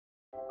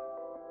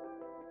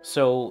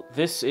So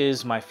this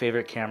is my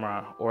favorite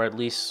camera, or at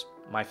least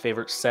my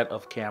favorite set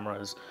of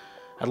cameras.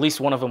 At least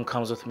one of them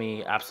comes with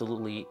me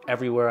absolutely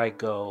everywhere I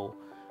go,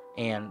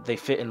 and they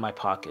fit in my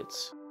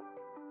pockets.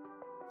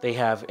 They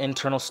have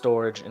internal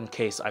storage in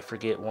case I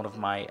forget one of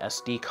my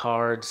SD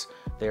cards.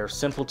 They're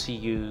simple to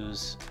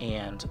use,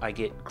 and I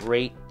get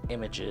great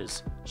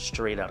images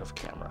straight out of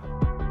camera.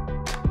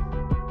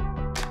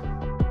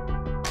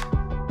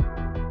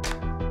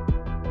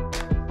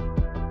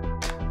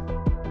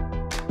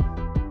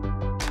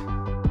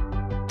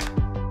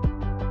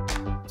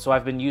 So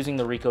I've been using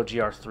the Ricoh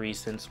GR3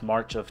 since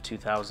March of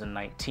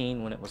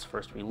 2019 when it was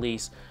first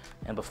released,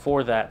 and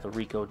before that the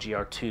Ricoh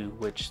GR2,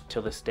 which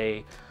till this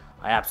day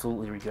I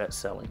absolutely regret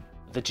selling.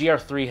 The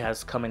GR3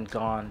 has come and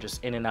gone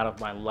just in and out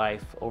of my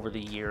life over the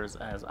years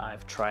as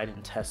I've tried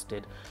and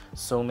tested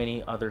so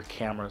many other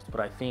cameras, but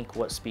I think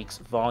what speaks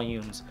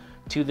volumes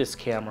to this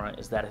camera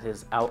is that it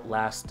has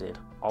outlasted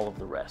all of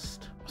the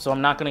rest. So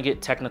I'm not going to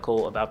get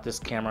technical about this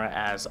camera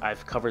as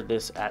I've covered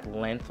this at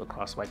length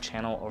across my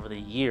channel over the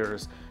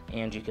years,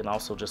 and you can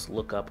also just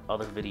look up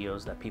other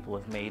videos that people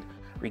have made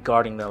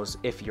regarding those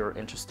if you're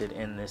interested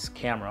in this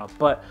camera.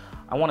 But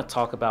I want to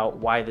talk about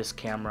why this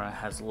camera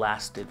has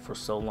lasted for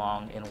so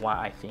long and why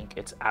I think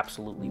it's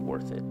absolutely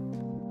worth it.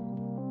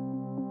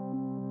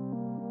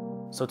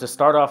 So to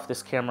start off,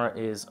 this camera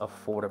is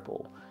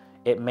affordable.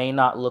 It may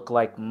not look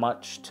like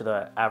much to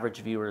the average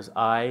viewer's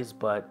eyes,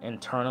 but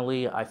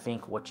internally, I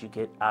think what you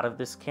get out of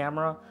this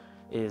camera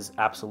is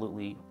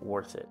absolutely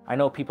worth it. I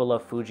know people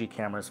love Fuji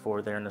cameras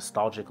for their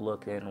nostalgic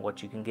look and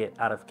what you can get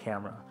out of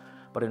camera,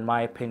 but in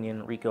my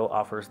opinion, Ricoh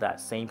offers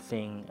that same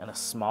thing in a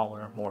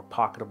smaller, more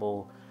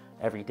pocketable,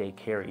 everyday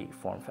carry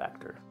form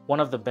factor. One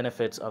of the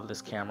benefits of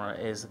this camera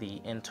is the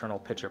internal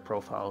picture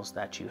profiles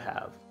that you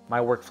have. My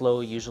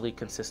workflow usually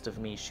consists of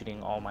me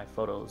shooting all my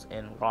photos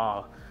in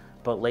RAW,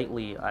 but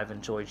lately I've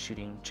enjoyed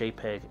shooting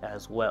JPEG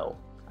as well.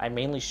 I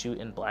mainly shoot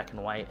in black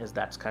and white as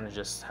that's kind of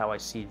just how I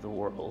see the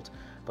world,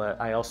 but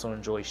I also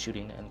enjoy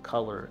shooting in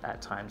color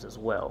at times as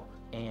well.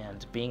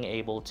 And being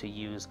able to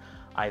use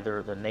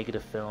either the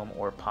negative film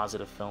or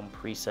positive film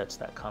presets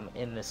that come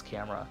in this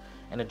camera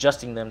and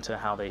adjusting them to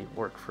how they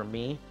work for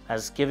me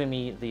has given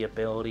me the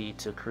ability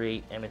to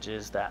create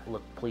images that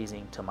look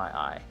pleasing to my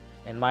eye.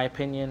 In my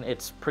opinion,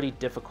 it's pretty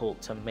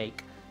difficult to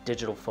make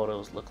digital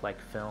photos look like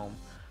film,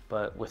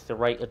 but with the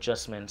right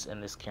adjustments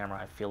in this camera,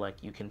 I feel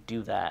like you can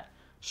do that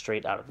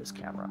straight out of this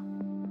camera.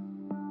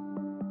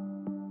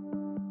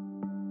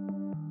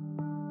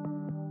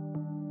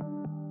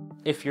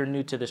 If you're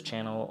new to this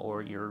channel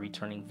or you're a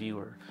returning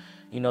viewer,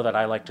 you know that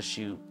I like to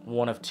shoot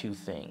one of two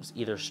things,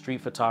 either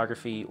street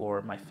photography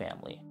or my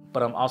family.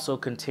 But I'm also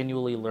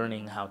continually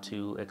learning how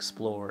to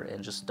explore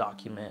and just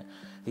document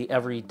the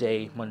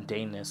everyday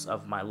mundaneness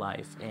of my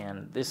life,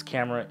 and this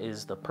camera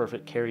is the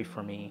perfect carry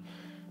for me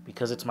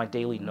because it's my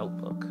daily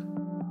notebook.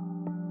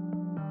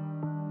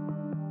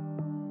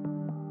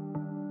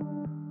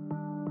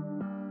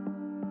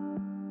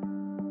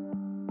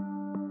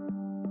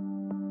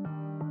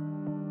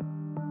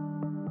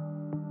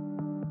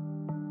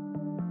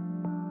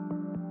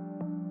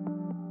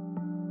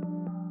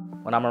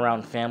 When I'm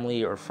around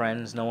family or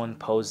friends, no one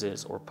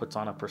poses or puts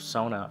on a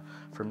persona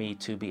for me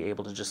to be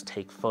able to just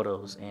take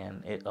photos,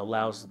 and it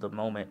allows the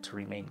moment to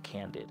remain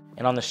candid.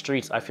 And on the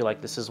streets, I feel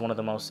like this is one of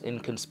the most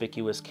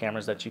inconspicuous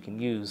cameras that you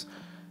can use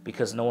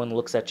because no one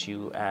looks at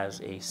you as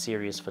a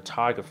serious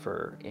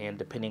photographer, and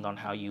depending on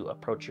how you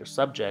approach your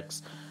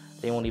subjects,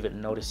 they won't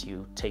even notice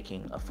you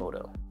taking a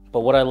photo.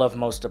 But what I love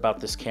most about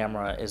this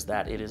camera is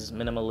that it is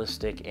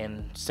minimalistic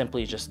and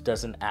simply just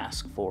doesn't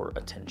ask for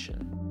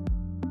attention.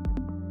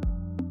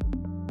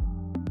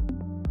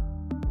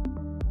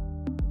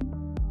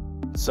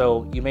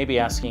 So you may be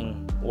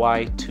asking,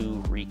 why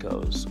two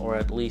Ricohs, or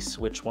at least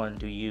which one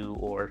do you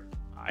or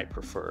I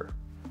prefer?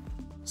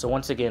 So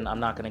once again, I'm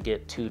not going to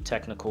get too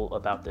technical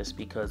about this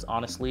because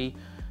honestly,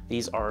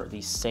 these are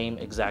the same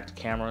exact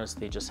cameras,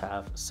 they just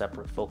have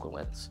separate focal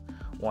lengths.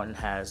 One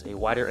has a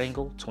wider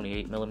angle,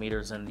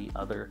 28mm, and the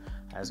other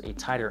has a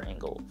tighter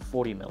angle,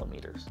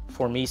 40mm.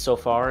 For me so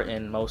far,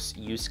 in most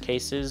use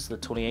cases, the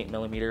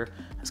 28mm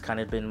has kind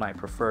of been my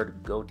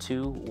preferred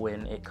go-to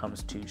when it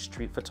comes to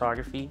street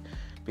photography,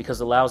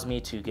 because it allows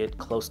me to get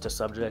close to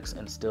subjects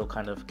and still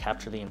kind of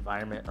capture the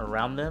environment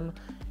around them,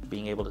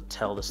 being able to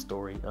tell the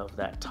story of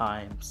that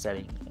time,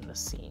 setting, and the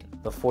scene.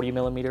 The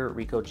 40mm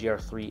Ricoh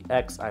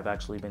GR3X I've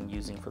actually been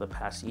using for the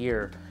past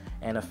year,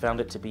 and I've found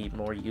it to be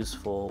more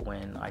useful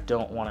when I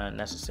don't want to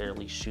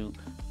necessarily shoot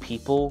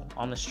people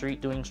on the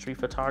street doing street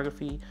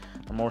photography,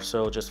 but more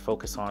so just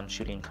focus on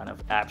shooting kind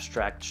of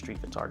abstract street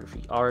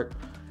photography art,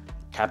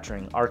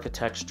 capturing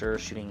architecture,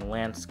 shooting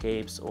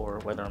landscapes, or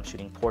whether I'm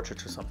shooting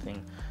portraits or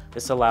something.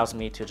 This allows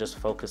me to just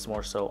focus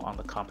more so on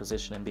the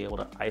composition and be able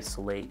to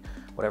isolate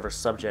whatever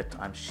subject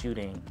I'm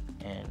shooting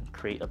and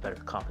create a better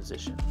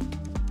composition.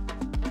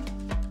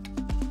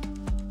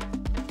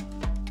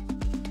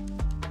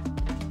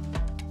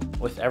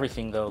 With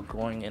everything though,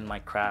 growing in my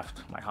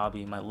craft, my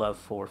hobby, my love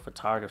for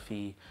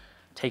photography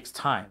takes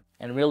time.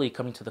 And really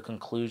coming to the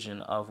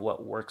conclusion of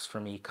what works for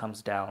me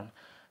comes down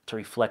to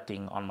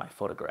reflecting on my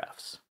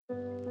photographs.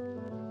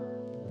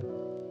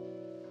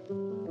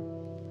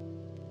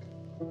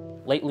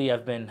 Lately,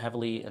 I've been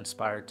heavily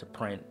inspired to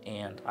print,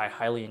 and I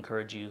highly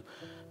encourage you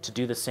to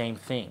do the same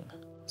thing.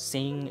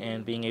 Seeing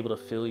and being able to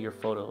feel your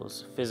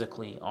photos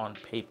physically on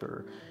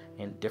paper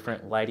in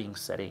different lighting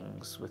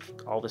settings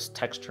with all this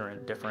texture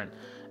and different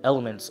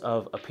elements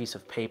of a piece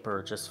of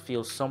paper just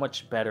feels so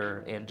much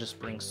better and just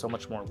brings so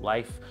much more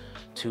life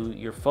to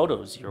your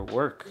photos, your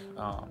work,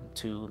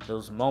 to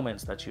those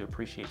moments that you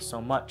appreciate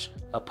so much,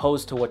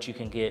 opposed to what you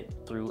can get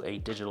through a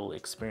digital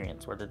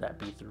experience, whether that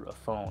be through a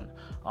phone,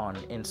 on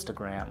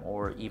Instagram,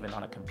 or even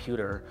on a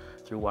computer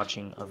through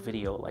watching a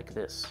video like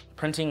this.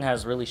 Printing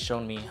has really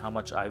shown me how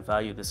much I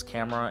value this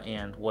camera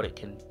and what it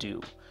can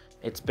do.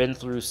 It's been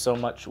through so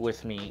much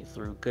with me,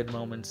 through good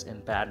moments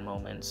and bad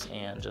moments,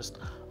 and just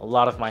a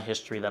lot of my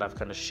history that I've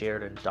kind of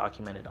shared and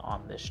documented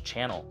on this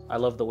channel. I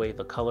love the way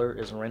the color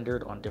is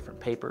rendered on different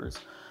papers.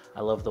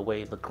 I love the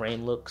way the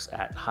grain looks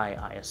at high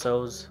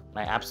ISOs.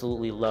 I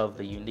absolutely love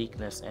the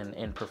uniqueness and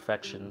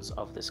imperfections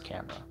of this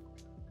camera.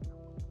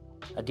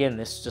 Again,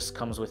 this just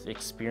comes with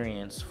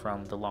experience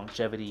from the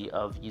longevity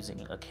of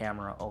using a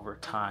camera over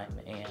time.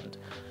 And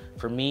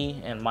for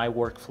me and my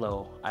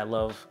workflow, I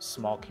love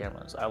small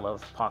cameras. I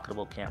love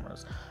pocketable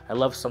cameras. I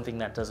love something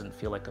that doesn't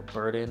feel like a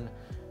burden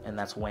and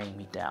that's weighing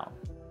me down.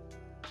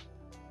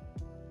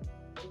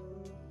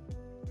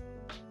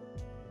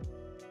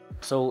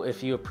 So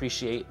if you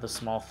appreciate the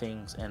small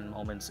things and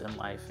moments in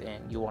life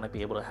and you want to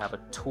be able to have a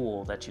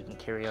tool that you can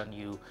carry on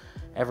you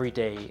every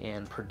day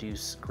and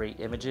produce great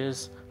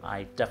images,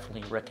 I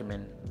definitely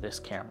recommend this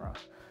camera.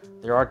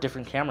 There are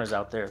different cameras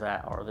out there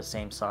that are the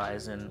same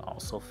size and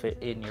also fit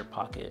in your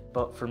pocket.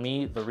 But for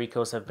me, the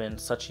Ricohs have been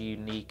such a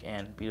unique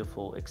and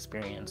beautiful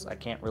experience. I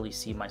can't really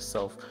see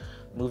myself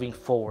moving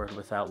forward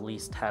without at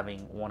least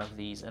having one of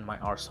these in my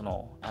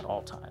arsenal at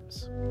all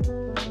times.